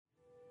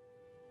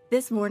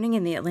This morning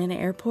in the Atlanta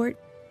airport,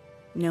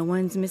 no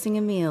one's missing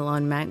a meal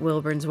on Mac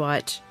Wilburn's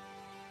watch.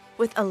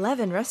 With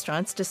 11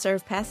 restaurants to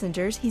serve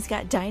passengers, he's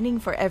got dining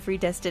for every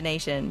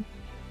destination.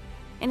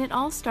 And it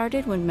all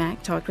started when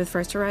Mac talked with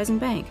First Horizon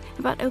Bank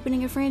about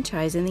opening a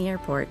franchise in the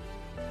airport.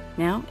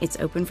 Now it's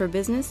open for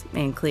business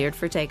and cleared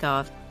for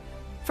takeoff.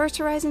 First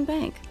Horizon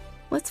Bank.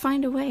 Let's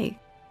find a way.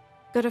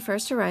 Go to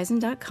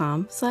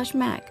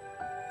firsthorizon.com/Mac.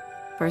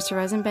 First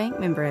Horizon Bank,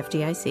 member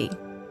FDIC.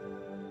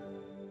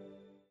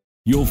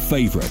 Your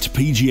favorite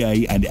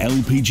PGA and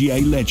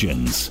LPGA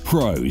legends,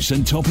 pros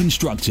and top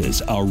instructors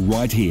are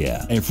right here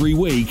every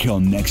week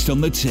on Next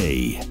on the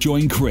Tee.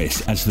 Join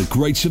Chris as the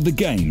greats of the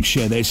game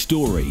share their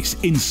stories,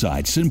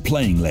 insights and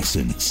playing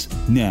lessons.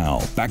 Now,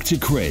 back to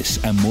Chris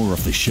and more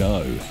of the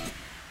show.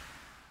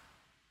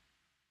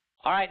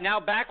 All right, now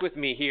back with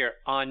me here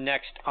on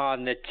Next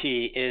on the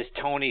Tee is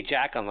Tony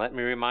Jacklin. Let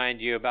me remind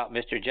you about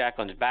Mr.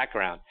 Jacklin's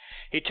background.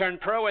 He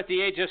turned pro at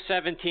the age of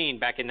 17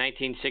 back in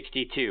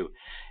 1962.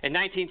 In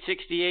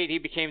 1968, he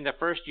became the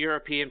first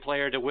European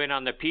player to win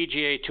on the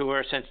PGA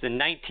Tour since the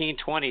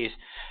 1920s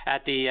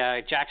at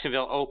the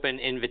Jacksonville Open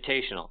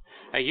Invitational.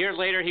 A year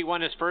later, he won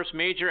his first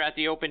major at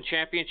the Open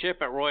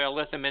Championship at Royal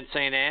Lytham in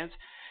St. Anne's.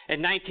 In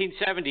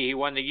 1970, he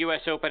won the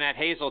U.S. Open at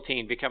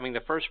Hazeltine, becoming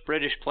the first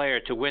British player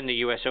to win the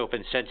U.S.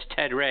 Open since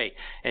Ted Ray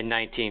in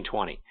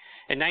 1920.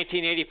 In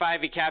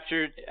 1985, he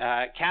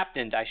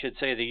captained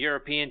the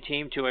European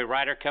team to a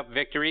Ryder Cup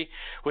victory,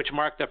 which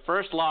marked the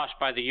first loss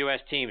by the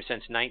U.S. team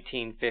since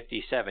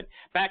 1957.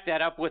 Backed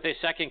that up with a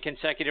second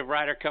consecutive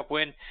Ryder Cup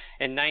win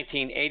in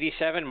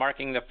 1987,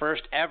 marking the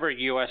first ever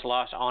U.S.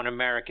 loss on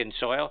American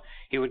soil.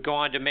 He would go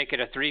on to make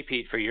it a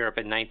three-peat for Europe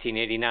in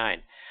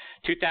 1989.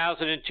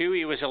 2002,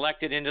 he was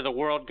elected into the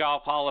World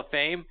Golf Hall of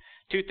Fame.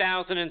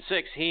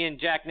 2006, he and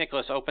Jack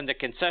Nicklaus opened the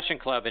Concession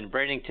Club in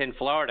Bradenton,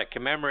 Florida,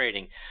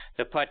 commemorating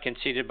the putt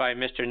conceded by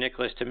Mr.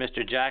 Nicklaus to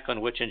Mr.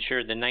 Jacklin, which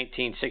ensured the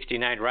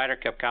 1969 Ryder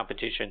Cup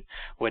competition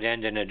would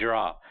end in a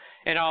draw.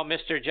 In all,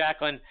 Mr.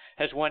 Jacklin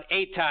has won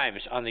 8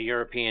 times on the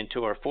European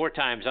Tour, 4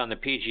 times on the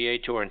PGA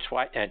Tour, and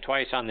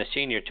twice on the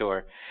Senior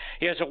Tour.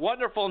 He has a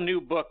wonderful new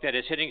book that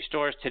is hitting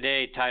stores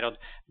today titled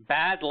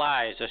Bad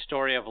Lies, A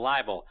Story of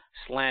Libel,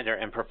 Slander,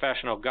 and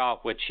Professional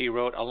Golf, which he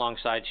wrote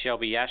alongside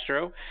Shelby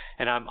Yastro,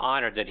 and I'm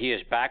honored that he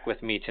is back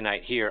with me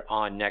tonight here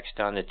on Next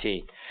on the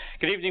Tee.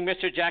 Good evening,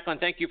 Mr. Jacklin.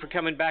 Thank you for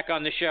coming back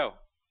on the show.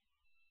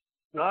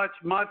 No, it's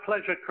my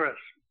pleasure, Chris.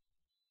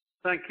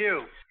 Thank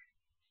you.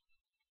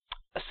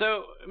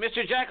 So,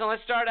 Mr. Jacklin,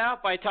 let's start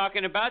out by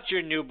talking about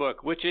your new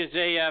book, which is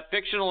a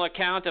fictional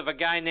account of a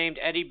guy named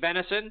Eddie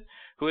Bennison,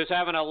 who is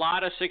having a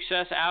lot of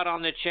success out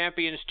on the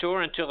Champions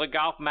Tour until a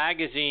Golf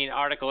Magazine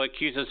article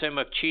accuses him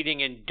of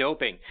cheating and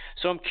doping.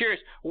 So I'm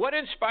curious, what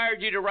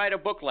inspired you to write a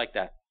book like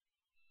that?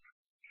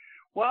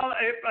 Well,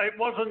 it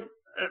wasn't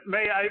me.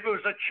 It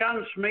was a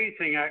chance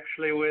meeting,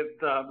 actually,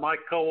 with my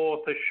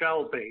co-author,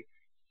 Shelby,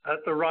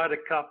 at the Ryder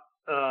Cup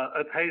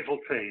at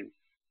Hazeltine.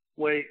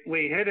 We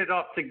hit it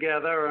off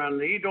together,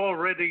 and he'd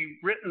already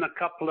written a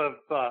couple of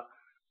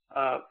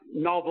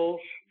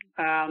novels,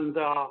 and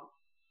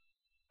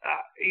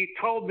he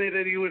told me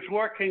that he was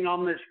working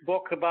on this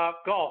book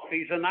about golf.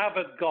 He's an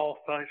avid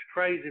golfer. He's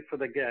crazy for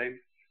the game.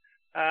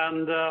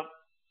 And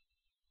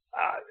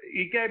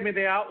he gave me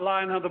the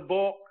outline of the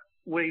book.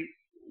 We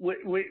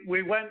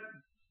went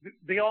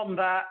beyond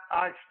that.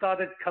 I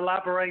started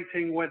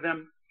collaborating with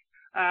him.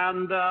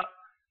 And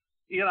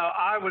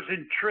I was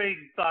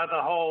intrigued by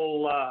the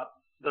whole,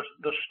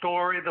 the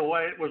story, the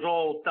way it was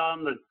all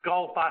done. The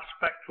golf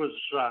aspect was,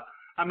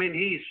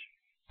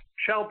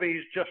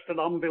 Shelby's just an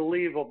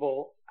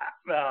unbelievable,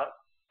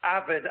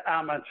 avid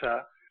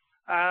amateur.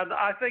 And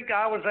I think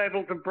I was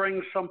able to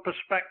bring some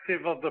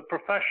perspective of the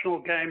professional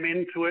game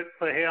into it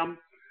for him.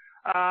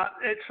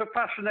 It's a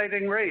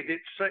fascinating read.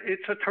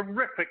 It's a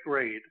terrific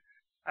read.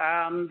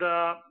 And,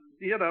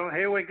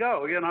 here we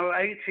go,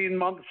 18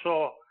 months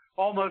or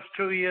almost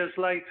 2 years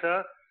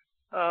later,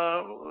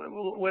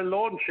 we're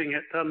launching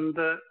it, and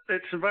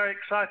it's a very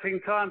exciting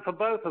time for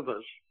both of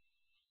us.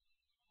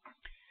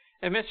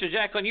 And Mr.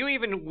 Jacklin, you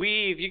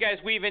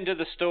guys weave into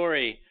the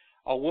story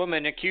a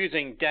woman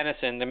accusing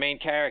Dennison, the main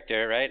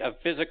character, right, of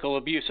physical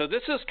abuse. So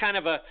this is kind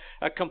of a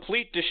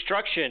complete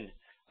destruction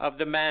of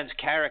the man's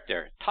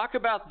character. Talk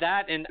about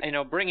that and,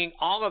 bringing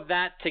all of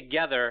that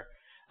together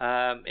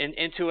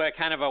into a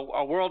kind of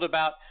a world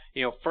about,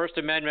 First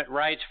Amendment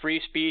rights, free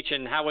speech,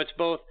 and how it's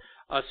both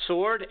a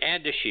sword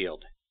and a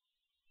shield.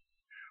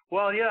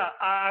 Well, yeah,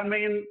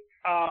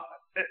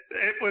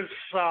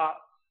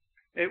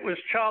 it was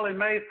Charlie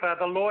Mayfair,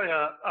 the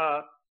lawyer,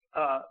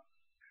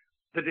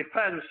 the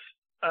defense,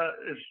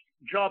 his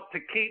job to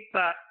keep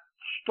that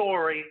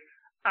story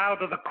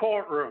out of the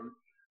courtroom.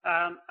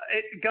 And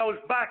it goes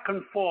back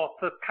and forth.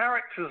 The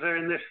characters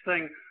in this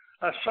thing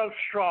are so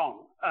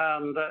strong.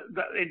 And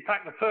in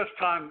fact, the first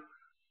time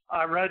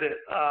I read it,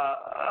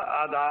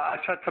 I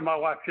said to my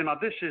wife,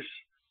 this is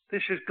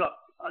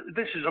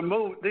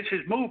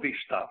movie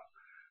stuff.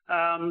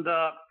 And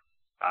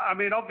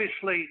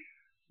obviously,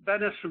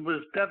 Bennison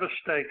was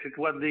devastated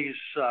when these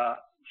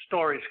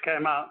stories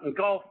came out, and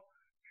golf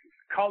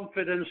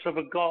confidence of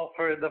a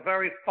golfer, the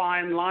very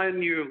fine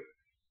line you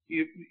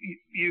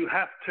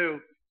have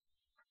to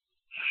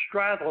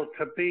straddle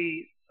to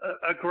be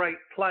a great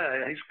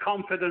player. His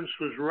confidence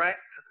was wrecked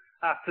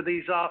after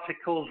these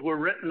articles were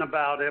written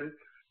about him.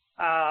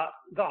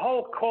 The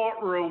whole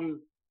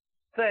courtroom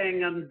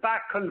thing and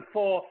back and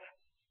forth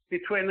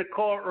between the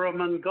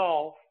courtroom and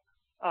golf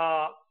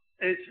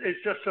is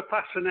just a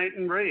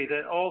fascinating read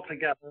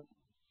altogether.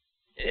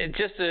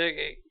 Just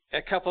a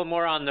couple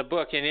more on the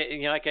book,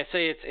 and like I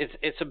say,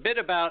 it's a bit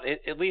about,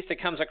 at least it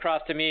comes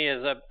across to me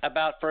as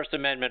about First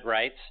Amendment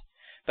rights,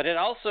 but it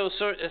also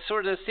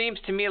sort of seems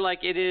to me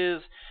like it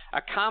is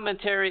a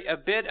commentary a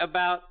bit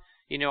about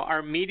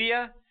our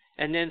media,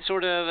 and then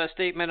sort of a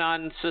statement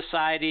on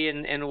society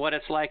and what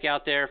it's like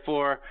out there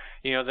for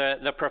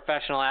the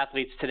professional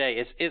athletes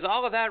today. Is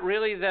all of that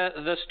really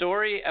the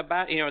story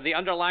about the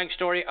underlying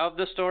story of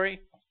the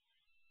story?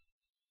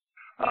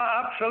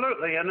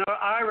 Absolutely. And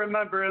I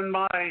remember in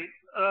my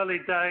early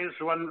days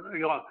when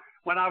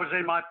I was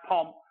in my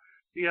pomp,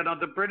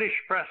 the British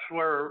press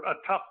were a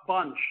tough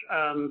bunch,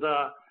 and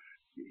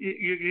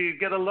you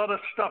get a lot of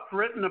stuff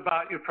written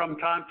about you from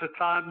time to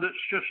time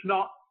that's just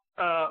not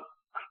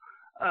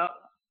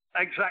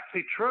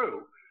exactly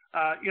true.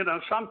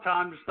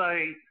 Sometimes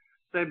they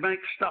make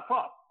stuff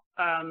up,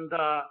 and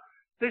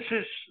this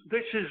is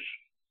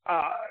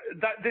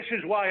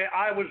why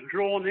I was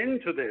drawn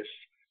into this.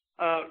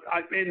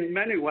 In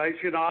many ways,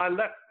 I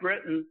left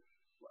Britain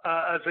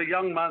as a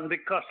young man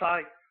because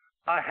I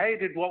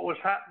hated what was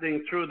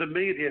happening through the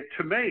media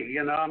to me.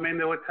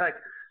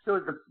 There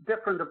were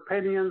different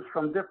opinions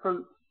from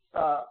different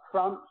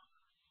fronts,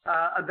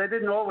 and they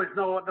didn't always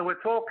know what they were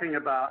talking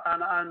about,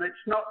 and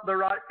it's not the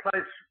right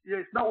place.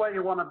 It's not where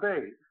you want to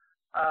be.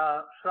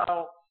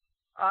 So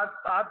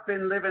I've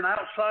been living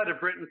outside of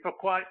Britain for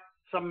quite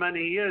so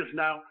many years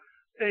now,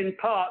 in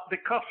part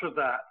because of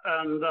that.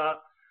 And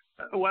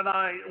when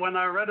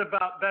I read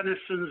about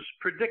Benison's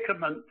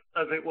predicament,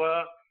 as it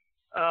were,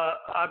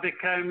 I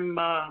became,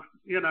 I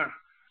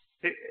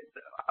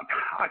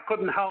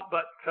couldn't help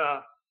but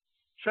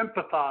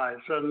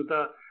sympathize. And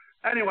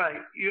anyway,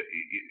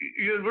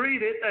 you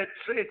read it.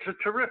 It's a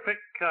terrific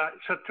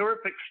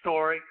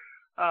story.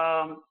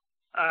 And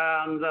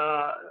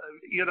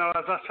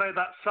as I say,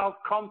 that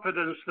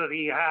self-confidence that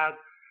he had,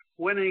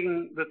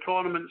 winning the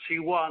tournaments he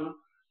won,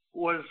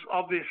 was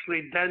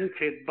obviously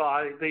dented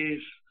by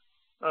these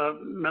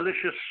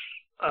malicious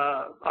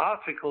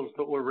articles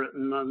that were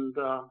written, and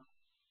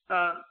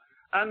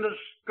there's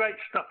great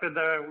stuff in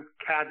there with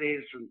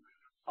caddies and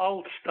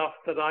old stuff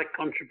that I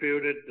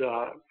contributed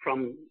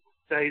from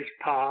days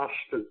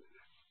past, and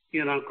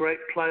great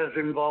players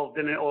involved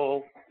in it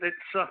all. It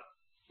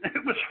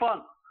was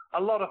fun,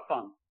 a lot of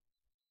fun.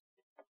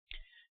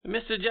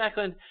 Mr.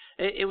 Jacklin,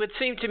 it would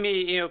seem to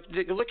me,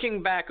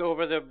 looking back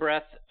over the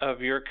breadth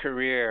of your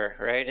career,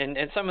 right,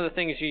 and some of the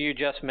things you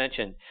just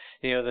mentioned,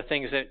 the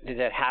things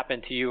that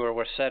happened to you or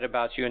were said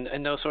about you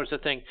and those sorts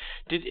of things.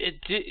 Do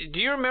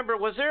you remember,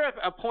 was there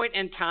a point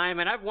in time,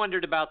 and I've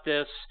wondered about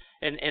this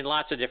in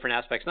lots of different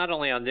aspects, not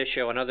only on this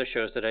show and other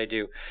shows that I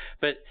do,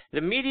 but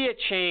the media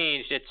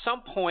changed at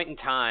some point in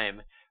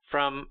time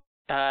from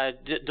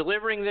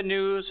delivering the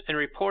news and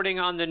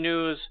reporting on the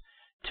news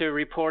to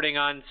reporting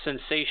on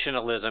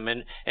sensationalism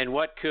and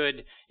what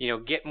could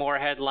get more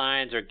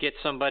headlines or get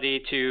somebody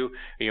to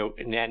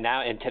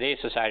now in today's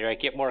society,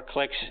 right, get more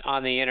clicks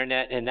on the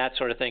internet and that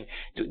sort of thing.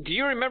 Do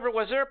you remember,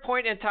 was there a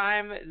point in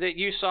time that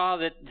you saw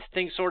that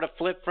things sort of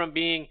flipped from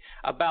being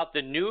about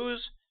the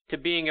news to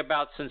being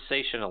about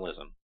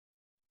sensationalism?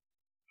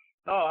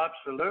 Oh,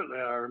 absolutely,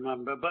 I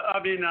remember. But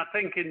I mean, I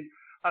think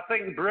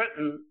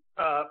Britain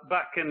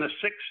back in the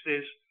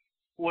 60s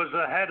was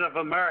ahead of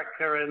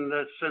America in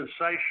the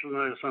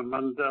sensationalism,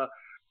 and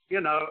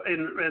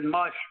in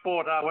my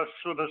sport I was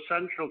sort of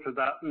central to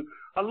that, and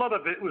a lot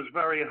of it was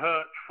very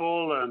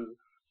hurtful, and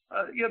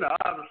I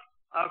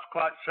was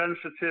quite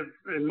sensitive,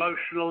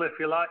 emotional, if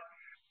you like.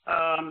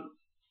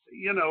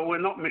 We're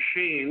not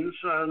machines,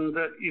 and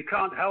you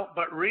can't help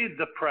but read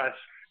the press,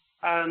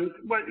 and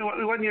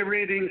when you're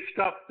reading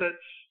stuff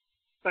that's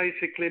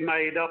basically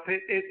made up,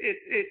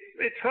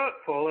 it's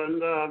hurtful,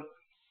 and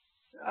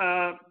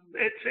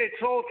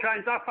it's all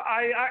changed up.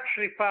 I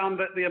actually found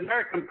that the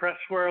American press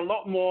were a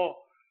lot more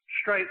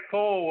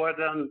straightforward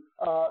than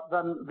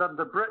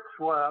the Brits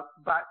were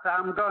back then.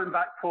 I'm going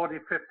back 40,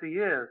 50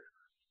 years.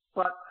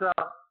 But,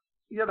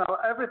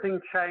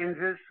 everything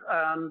changes,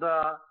 and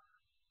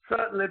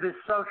certainly this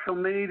social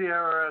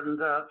media and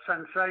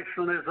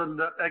sensationalism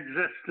that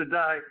exists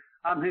today.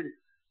 I mean,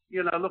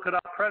 look at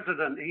our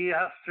president. He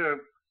has to,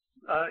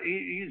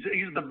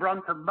 he's the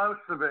brunt of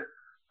most of it.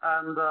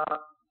 And,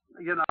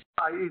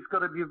 he's got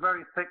to be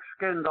very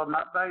thick-skinned on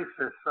that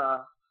basis.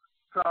 I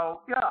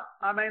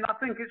mean, I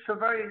think it's a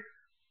very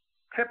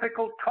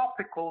typical,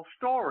 topical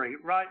story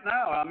right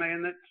now. I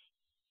mean, it's...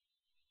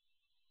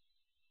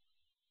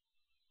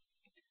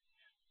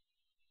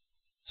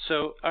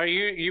 So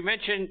you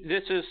mentioned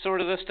this is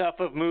sort of the stuff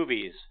of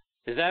movies.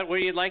 Is that where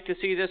you'd like to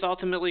see this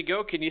ultimately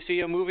go? Can you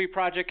see a movie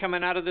project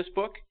coming out of this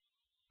book?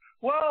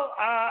 Well,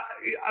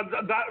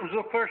 that was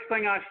the first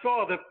thing I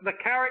saw. The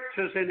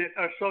characters in it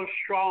are so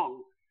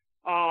strong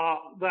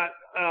that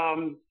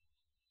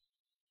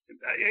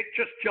it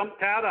just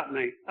jumped out at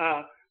me.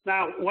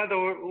 Now,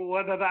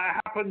 whether that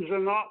happens or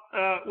not,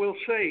 we'll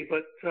see.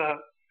 But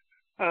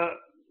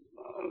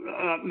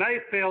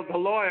Mayfield, the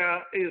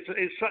lawyer,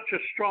 is such a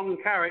strong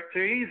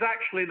character. He's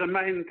actually the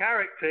main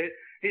character.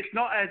 It's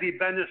not Eddie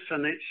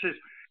Benison.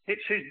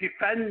 It's his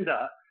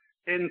defender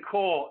in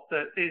court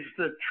that is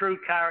the true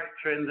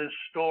character in this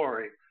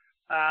story,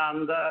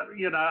 and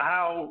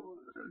how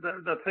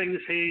the things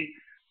he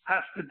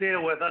has to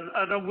deal with. And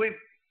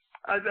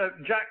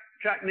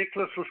Jack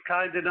Nicklaus was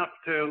kind enough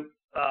to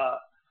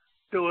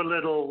do a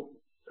little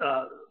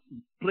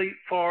bleep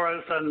for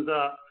us, and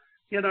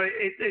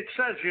it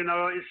says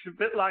it's a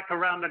bit like a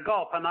round of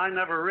golf, and I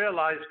never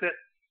realized it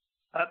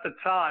at the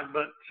time,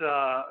 but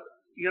a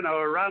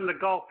round of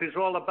golf is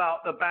all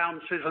about the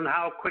bounces and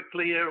how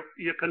quickly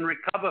you can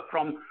recover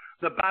from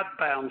the bad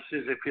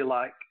bounces, if you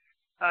like.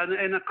 And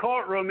in a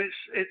courtroom,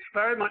 it's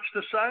very much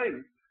the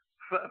same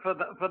for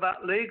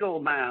that legal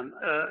man.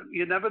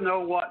 You never know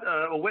what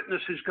a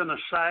witness is going to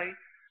say,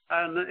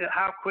 and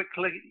how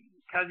quickly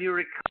can you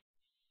recover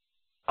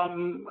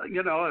from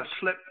a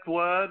slipped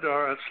word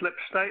or a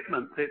slipped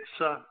statement.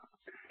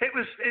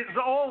 It's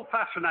all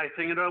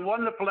fascinating and a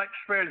wonderful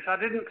experience. I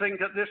didn't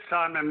think at this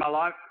time in my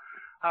life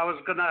I was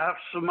going to have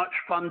so much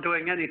fun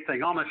doing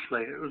anything,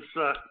 honestly. It was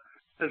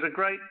a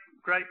great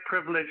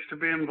privilege to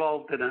be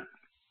involved in it.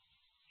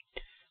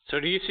 So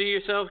do you see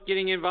yourself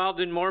getting involved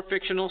in more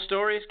fictional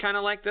stories kind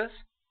of like this?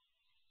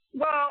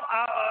 Well,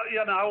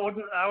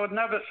 I would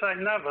never say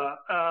never.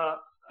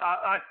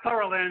 I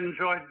thoroughly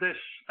enjoyed this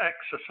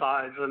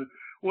exercise, and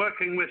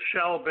working with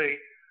Shelby,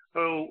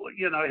 who,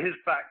 his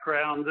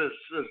background as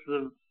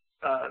the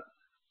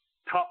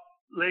top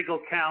legal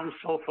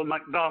counsel for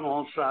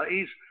McDonald's,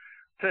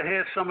 to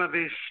hear some of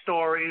his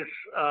stories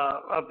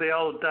of the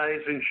old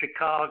days in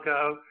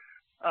Chicago.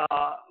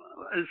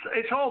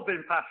 It's all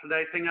been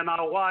fascinating, and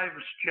our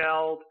wives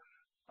gelled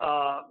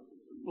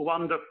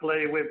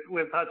wonderfully.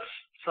 We've had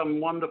some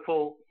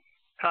wonderful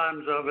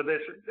times over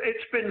this.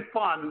 It's been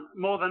fun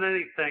more than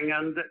anything,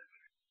 and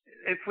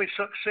if we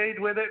succeed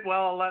with it,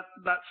 well,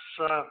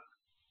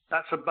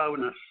 that's a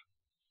bonus.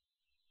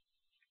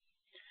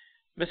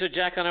 Mr.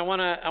 Jacklin, I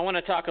want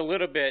to talk a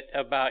little bit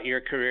about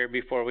your career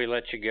before we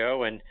let you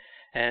go, and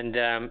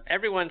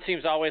everyone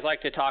seems to always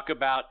like to talk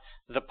about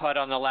the putt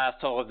on the last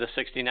hole of the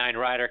 '69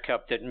 Ryder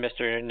Cup that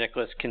Mr.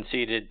 Nicklaus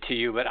conceded to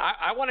you, but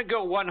I want to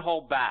go one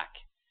hole back,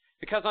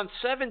 because on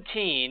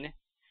 17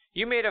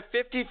 you made a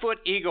 50-foot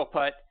eagle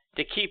putt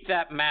to keep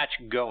that match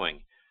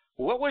going.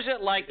 What was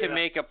it like to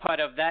make a putt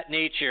of that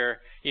nature,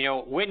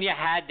 when you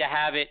had to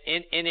have it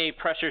in a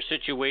pressure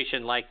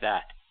situation like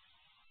that?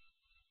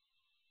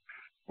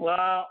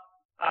 Well,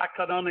 I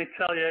can only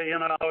tell you,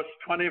 I was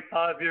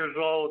 25 years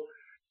old,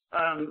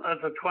 and as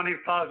a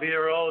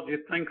 25-year-old, you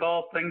think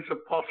all things are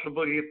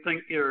possible. You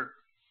think you're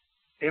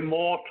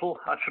immortal,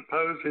 I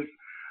suppose,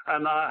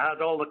 and I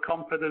had all the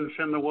confidence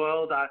in the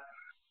world.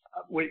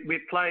 We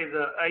played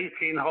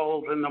 18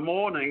 holes in the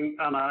morning,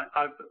 and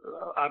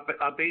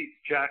I beat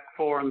Jack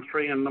 4 and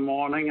 3 in the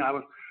morning. I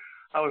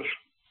was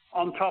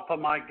on top of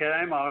my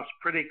game. I was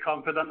pretty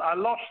confident. I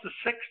lost the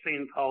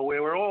 16th hole. We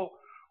were all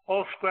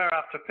square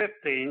after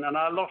 15, and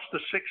I lost the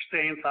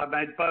 16th. I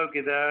made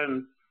bogey there,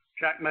 and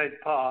Jack made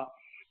par.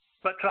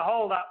 But to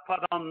hold that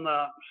putt on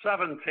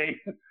 17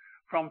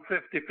 from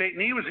 50 feet,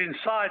 and he was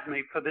inside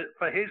me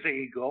for his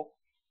eagle,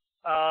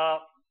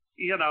 that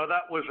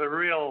was a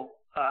real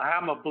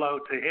hammer blow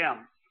to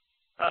him.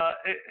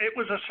 It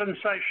was a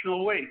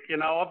sensational week.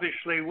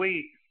 Obviously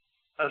we,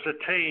 as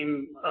a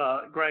team,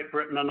 Great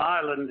Britain and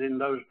Ireland in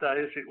those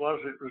days, it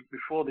was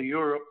before the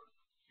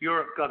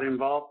Europe got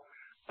involved.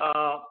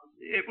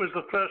 It was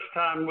the first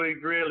time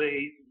we'd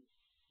really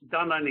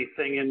done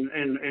anything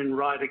in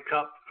Ryder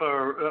Cup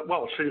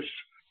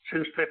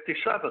since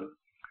 '57.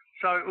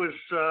 So it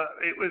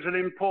was an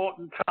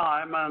important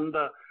time, and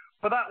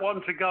for that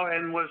one to go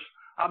in was,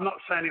 I'm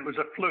not saying it was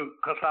a fluke,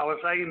 because I was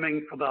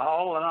aiming for the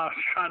hole and I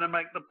was trying to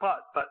make the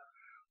putt, but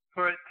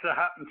for it to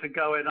happen to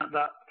go in at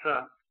that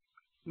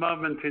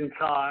moment in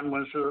time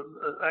was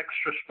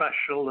extra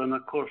special. And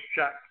of course,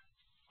 Jack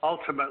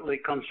ultimately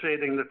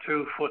conceding the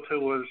 2-footer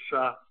was,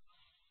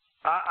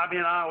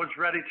 I was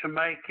ready to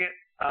make it,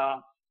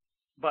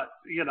 but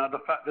the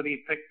fact that he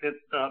picked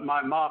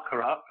my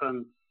marker up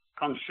and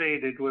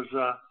conceded was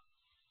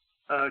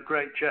a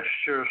great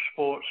gesture of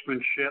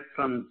sportsmanship,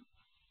 and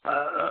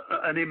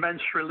an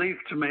immense relief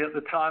to me at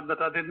the time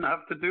that I didn't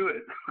have to do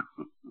it.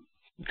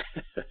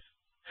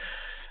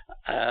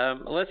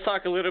 Let's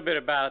talk a little bit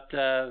about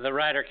the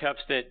Ryder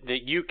Cups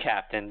that you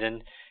captained.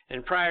 And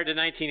prior to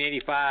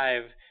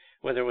 1985,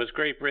 whether it was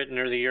Great Britain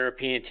or the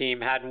European team,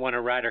 hadn't won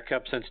a Ryder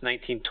Cup since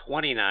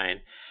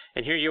 1929.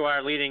 And here you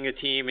are leading a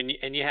team,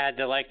 and you had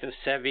the likes of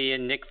Seve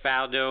and Nick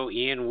Faldo,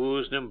 Ian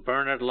Woosnam,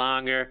 Bernard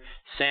Longer,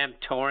 Sam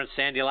Torrance,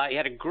 Sandy Lott. You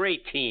had a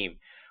great team.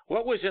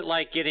 What was it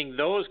like getting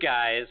those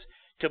guys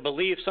to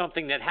believe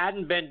something that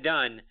hadn't been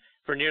done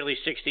for nearly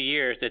 60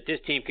 years that this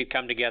team could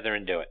come together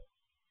and do it?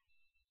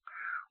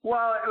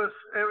 Well, it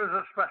was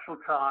a special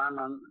time,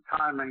 and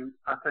timing,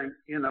 I think,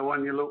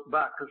 when you look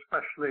back,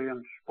 especially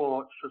in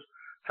sports,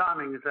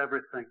 timing is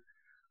everything.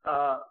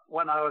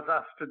 When I was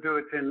asked to do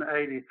it in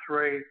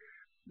 '83,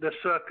 the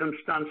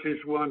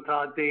circumstances weren't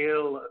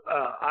ideal.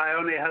 I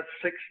only had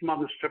 6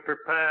 months to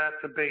prepare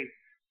to be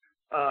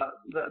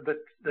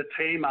the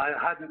team. I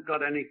hadn't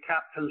got any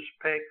captain's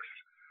picks.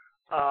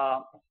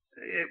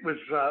 It was,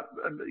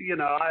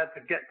 I had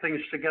to get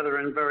things together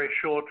in very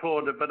short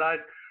order, but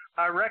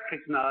I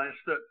recognized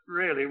that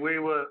really we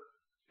were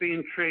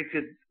being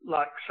treated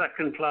like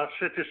second-class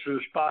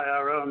citizens by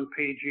our own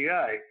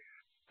PGA.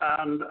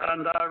 And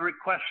I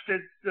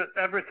requested that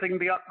everything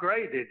be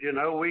upgraded.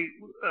 We,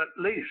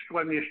 at least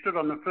when you stood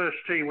on the first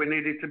tee, we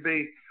needed to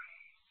be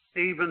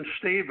even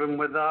Steven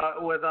with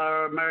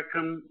our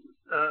American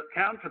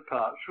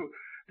counterparts.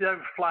 They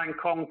were flying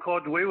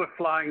Concorde, we were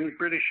flying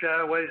British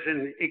Airways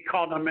in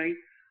economy,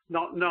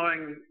 not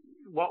knowing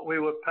what we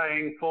were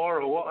paying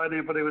for or what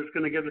anybody was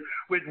going to give us.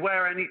 We'd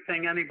wear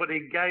anything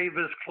anybody gave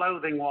us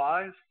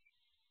clothing-wise.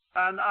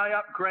 And I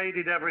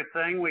upgraded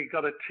everything. We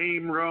got a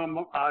team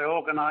room. I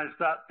organized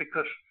that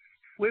because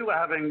we were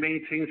having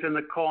meetings in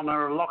the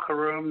corner locker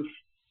rooms.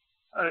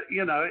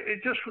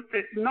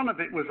 None of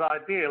it was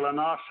ideal, and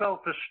our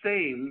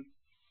self-esteem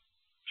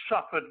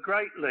suffered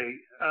greatly.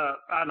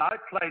 And I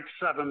played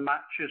 7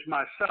 matches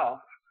myself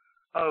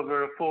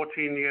over a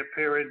 14-year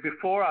period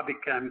before I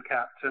became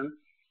captain.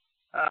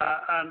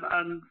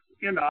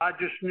 I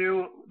just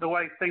knew the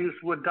way things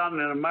were done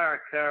in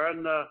America.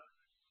 And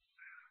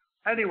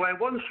anyway,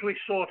 once we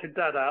sorted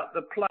that out,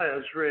 the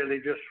players really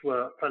just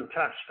were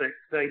fantastic.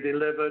 They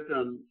delivered,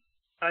 and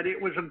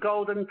it was a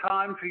golden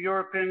time for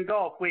European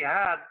golf. We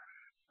had,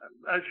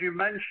 as you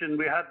mentioned,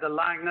 we had the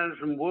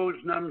Langers and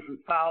Woosnams and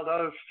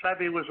Faldos.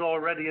 Seve was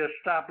already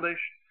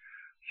established.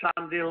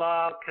 Sandy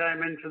Lyle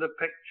came into the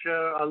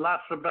picture,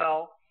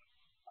 Lasabelle.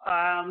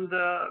 And,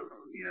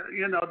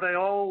 they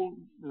all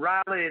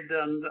rallied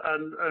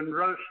and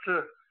rose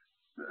to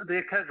the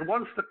occasion.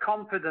 Once the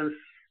confidence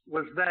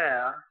was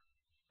there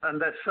and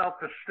their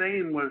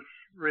self-esteem was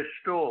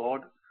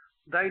restored,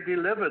 they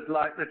delivered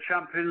like the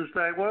champions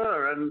they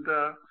were. And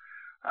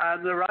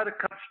the Ryder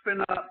Cup's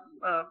been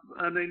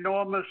an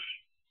enormous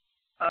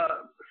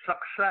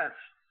success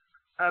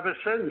ever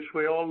since.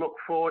 We all look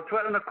forward to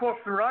it. And, of course,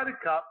 the Ryder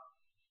Cup,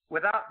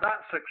 without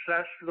that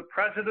success, the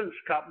President's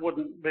Cup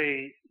wouldn't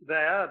be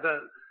there.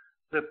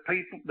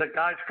 The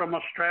guys from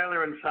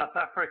Australia and South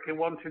Africa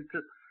wanted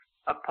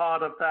a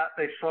part of that.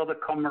 They saw the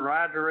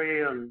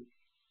camaraderie and,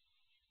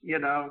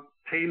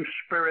 team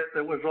spirit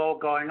that was all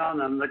going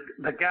on. And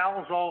the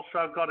gals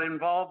also got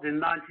involved in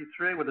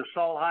 '93 with the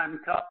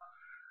Solheim Cup.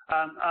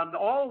 And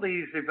all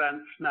these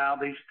events now,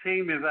 these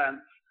team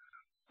events,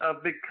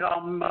 have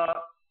become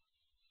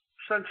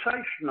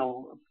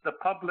sensational. The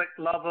public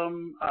love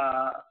them.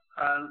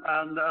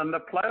 And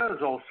the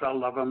players also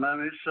love them.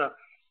 And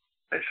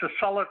it's a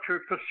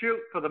solitary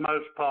pursuit for the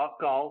most part,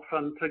 golf.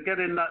 And to get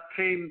in that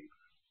team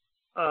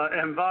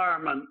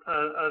environment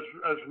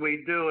as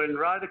we do in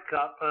Ryder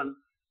Cup, and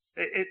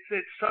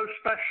it's so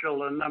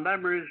special, and the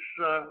memories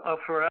are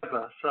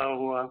forever.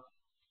 So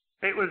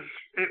it was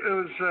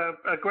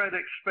a great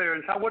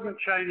experience. I wouldn't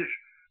change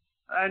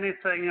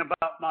anything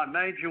about my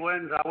major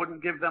wins. I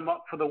wouldn't give them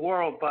up for the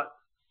world, but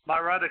my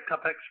Ryder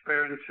Cup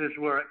experiences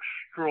were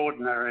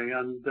extraordinary,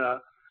 and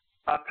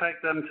I'll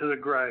take them to the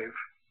grave.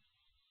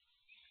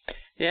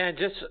 Yeah,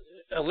 just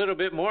a little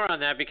bit more on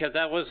that, because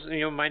that was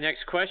my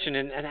next question.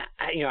 And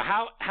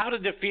how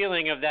did the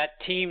feeling of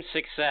that team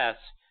success,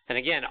 and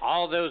again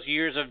all those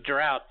years of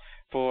drought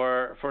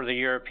for the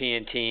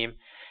European team,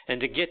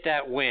 and to get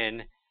that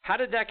win, how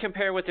did that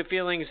compare with the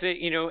feelings that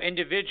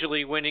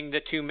individually winning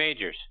the 2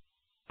 majors?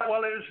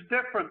 Well, it was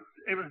different.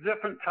 It was a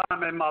different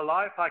time in my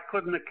life. I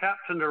couldn't have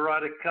captained a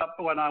Ryder Cup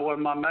when I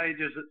won my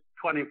majors at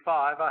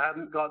 25. I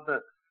hadn't got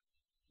the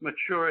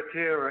maturity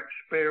or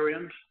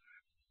experience.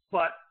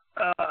 But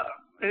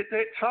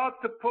it's hard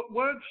to put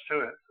words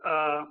to it.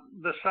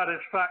 The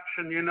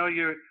satisfaction,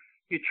 you're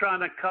trying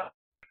to cut.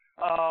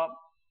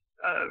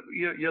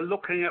 You're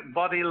looking at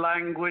body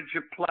language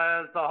of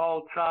players the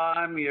whole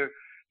time. You're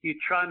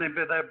trying to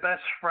be their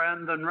best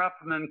friend and wrap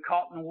them in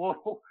cotton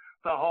wool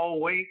the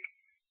whole week.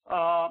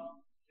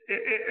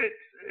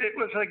 It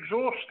was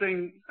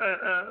exhausting,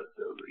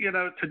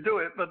 to do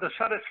it, but the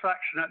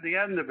satisfaction at the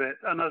end of it,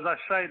 and as I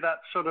say, that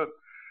sort of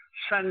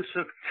sense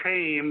of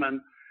team,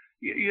 and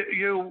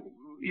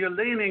you're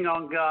leaning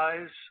on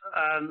guys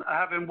and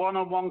having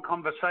one-on-one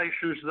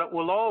conversations that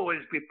will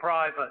always be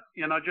private,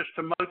 just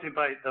to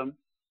motivate them,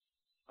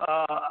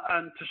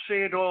 and to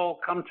see it all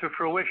come to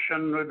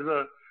fruition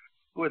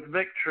with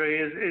victory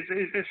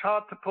is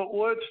hard to put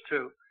words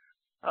to.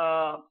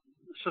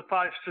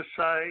 Suffice to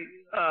say,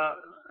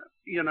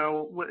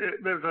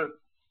 there's a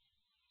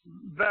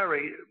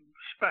very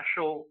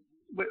special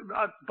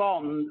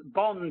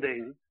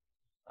bonding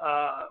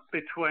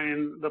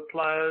between the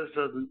players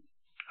and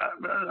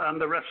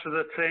the rest of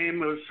the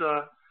team.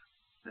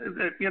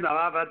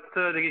 I've had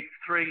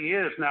 33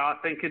 years now, I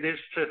think it is,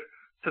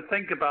 to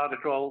think about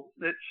it all.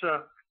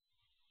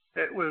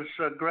 It was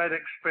a great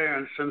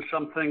experience and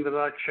something that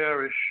I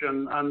cherish,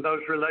 and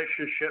those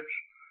relationships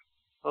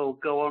will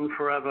go on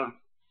forever.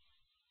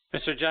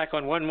 Mr.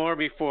 Jacklin, one more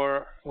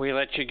before we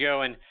let you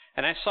go. And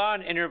I saw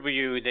an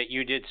interview that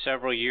you did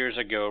several years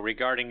ago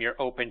regarding your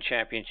Open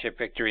Championship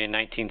victory in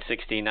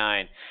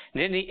 1969.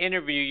 And in the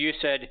interview, you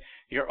said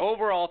your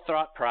overall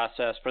thought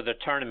process for the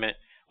tournament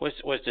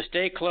was to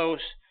stay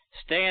close,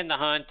 stay in the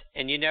hunt,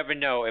 and you never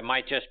know, it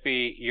might just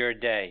be your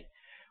day.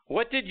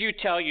 What did you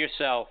tell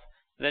yourself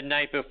the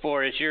night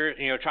before as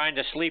you're trying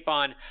to sleep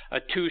on a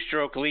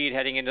two-stroke lead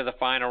heading into the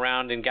final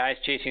round and guys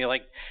chasing you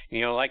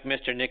like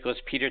Mr. Nicklaus,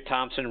 Peter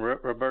Thompson,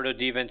 Roberto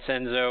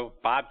DiVincenzo,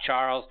 Bob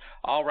Charles,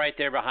 all right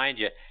there behind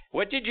you?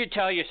 What did you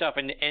tell yourself,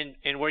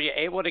 and were you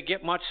able to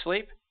get much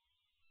sleep?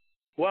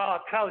 Well,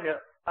 I'll tell you,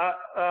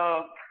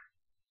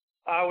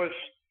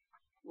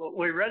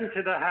 we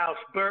rented a house.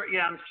 Bert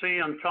Yancey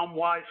and Tom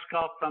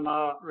Weisskopf and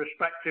our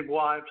respective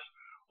wives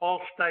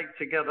all stayed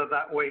together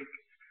that week.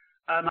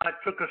 And I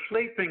took a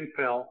sleeping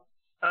pill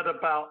at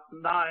about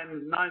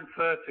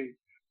 9:30.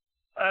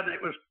 And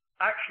it was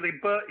actually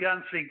Bert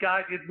Yancey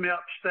guided me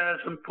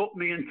upstairs and put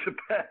me into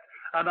bed.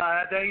 And I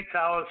had 8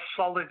 hours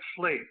solid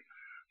sleep.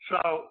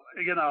 So,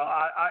 it's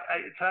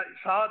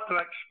hard to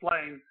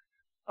explain,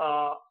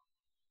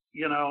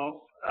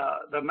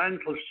 the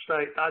mental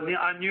state. I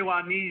knew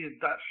I needed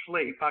that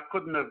sleep. I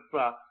couldn't have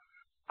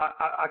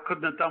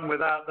done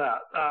without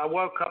that. I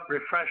woke up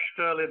refreshed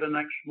early the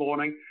next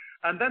morning.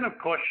 And then, of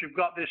course, you've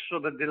got this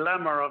sort of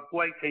dilemma of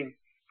waiting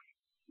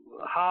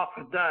half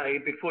a day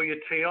before you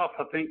tee off.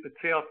 I think the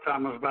tee-off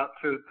time was about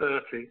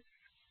 2:30.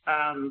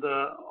 And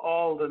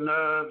all the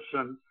nerves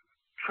and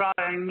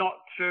trying not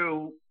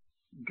to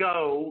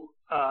go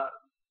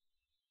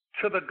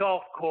to the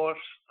golf course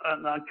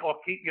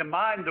or keep your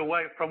mind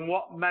away from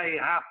what may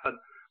happen.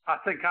 I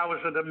think I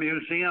was at a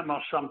museum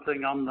or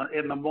something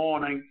in the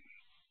morning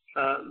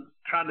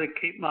trying to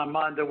keep my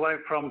mind away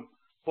from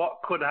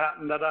what could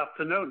happen that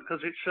afternoon,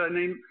 because it's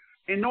an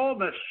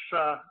enormous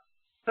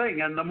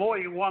thing. And the more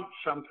you want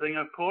something,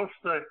 of course,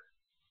 the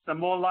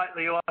more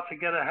likely you are to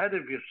get ahead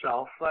of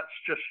yourself.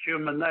 That's just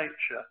human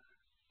nature.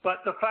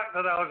 But the fact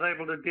that I was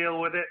able to deal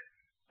with it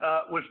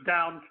was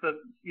down to,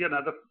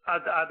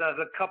 I'd had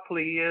a couple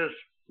of years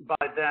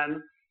by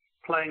then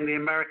playing the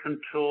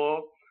American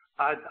Tour.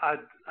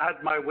 I'd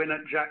had my win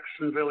at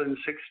Jacksonville in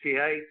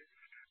 '68.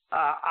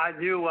 I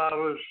knew I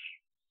was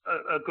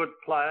a good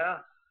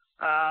player.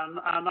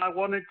 And I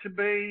wanted to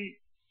be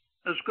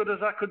as good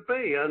as I could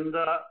be. And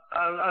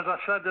as I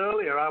said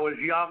earlier, I was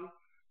young,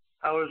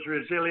 I was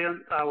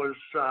resilient, I was,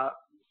 I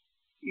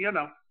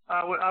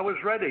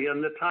was ready,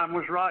 and the time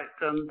was right.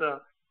 And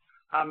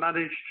I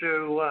managed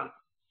to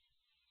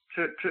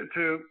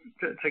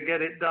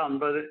get it done.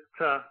 But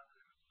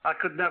I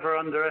could never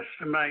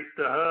underestimate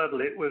the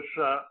hurdle.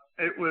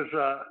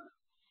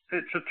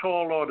 It's a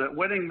tall order.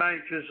 Winning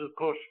majors, of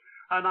course,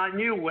 and I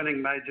knew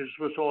winning majors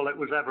was all it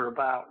was ever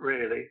about,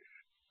 really.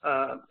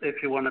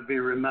 If you want to be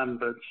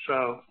remembered.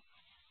 So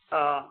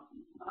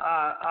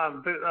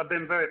I've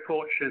been very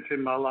fortunate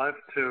in my life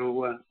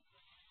to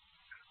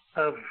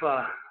have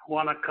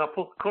won a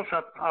couple. Of course,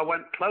 I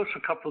went close a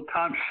couple of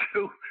times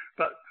too,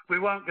 but we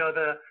won't go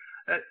there.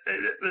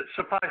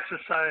 Suffice to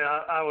say,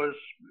 I was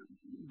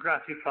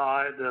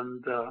gratified,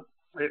 and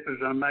it was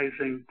an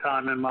amazing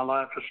time in my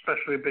life,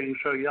 especially being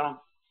so young.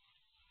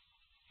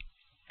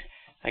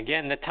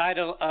 Again, the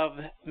title of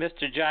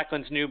Mr.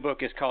 Jacklin's new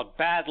book is called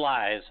Bad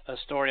Lies, A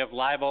Story of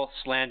Libel,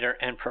 Slander,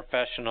 and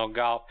Professional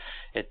Golf.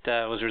 It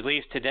was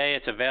released today.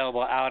 It's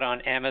available out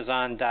on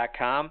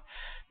Amazon.com.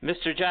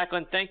 Mr.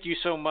 Jacklin, thank you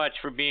so much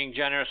for being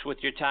generous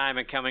with your time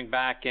and coming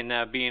back and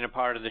being a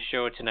part of the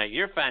show tonight.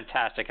 You're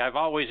fantastic. I've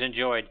always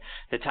enjoyed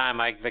the time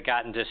I've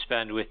gotten to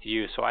spend with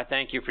you. So I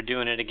thank you for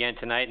doing it again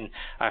tonight, and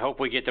I hope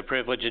we get the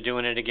privilege of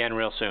doing it again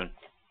real soon.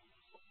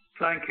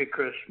 Thank you,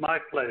 Chris. My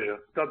pleasure.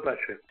 God bless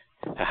you.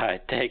 All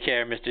right. Take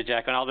care, Mr.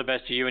 Jacklin. All the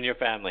best to you and your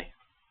family.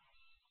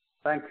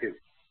 Thank you.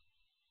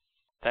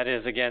 That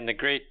is, again, the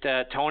great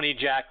Tony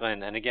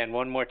Jacklin. And again,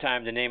 one more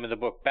time, the name of the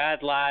book,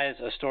 Bad Lies,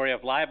 A Story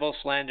of Libel,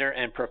 Slander,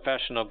 and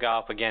Professional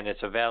Golf. Again,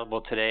 it's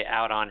available today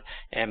out on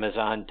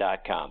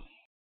Amazon.com.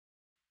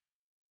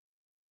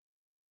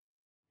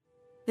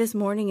 This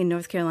morning in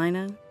North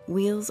Carolina,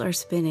 wheels are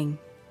spinning.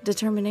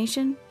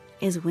 Determination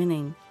is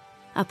winning.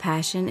 A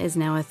passion is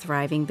now a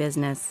thriving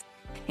business,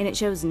 and it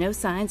shows no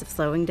signs of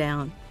slowing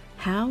down.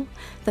 How?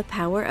 The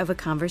power of a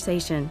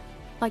conversation,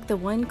 like the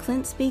one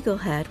Clint Spiegel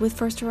had with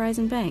First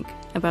Horizon Bank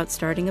about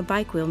starting a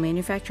bike wheel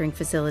manufacturing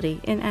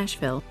facility in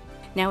Asheville.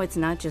 Now it's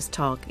not just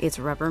talk, it's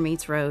rubber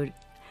meets road.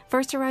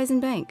 First Horizon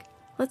Bank.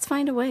 Let's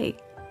find a way.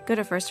 Go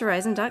to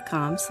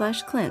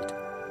firsthorizon.com/Clint.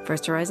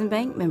 First Horizon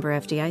Bank, member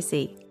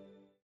FDIC.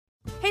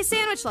 Hey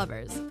sandwich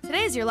lovers,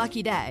 today's your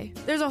lucky day.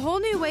 There's a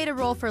whole new way to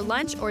roll for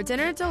lunch or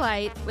dinner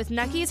delight with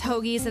Nucky's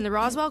Hoagies in the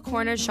Roswell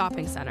Corners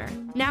Shopping Center.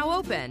 Now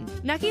open.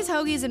 Nucky's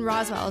Hoagies in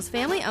Roswell is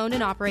family owned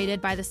and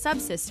operated by the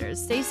Sub-Sisters,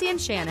 Stacy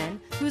and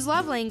Shannon, whose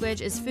love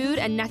language is food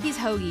and Nucky's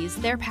Hoagies,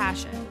 their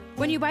passion.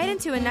 When you bite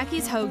into a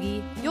Nucky's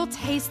Hoagie, you'll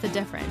taste the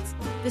difference.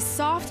 The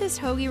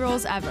softest hoagie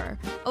rolls ever,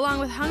 along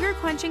with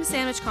hunger-quenching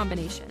sandwich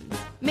combinations.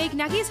 Make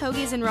Nucky's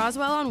Hoagies in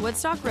Roswell on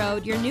Woodstock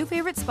Road your new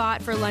favorite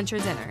spot for lunch or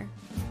dinner.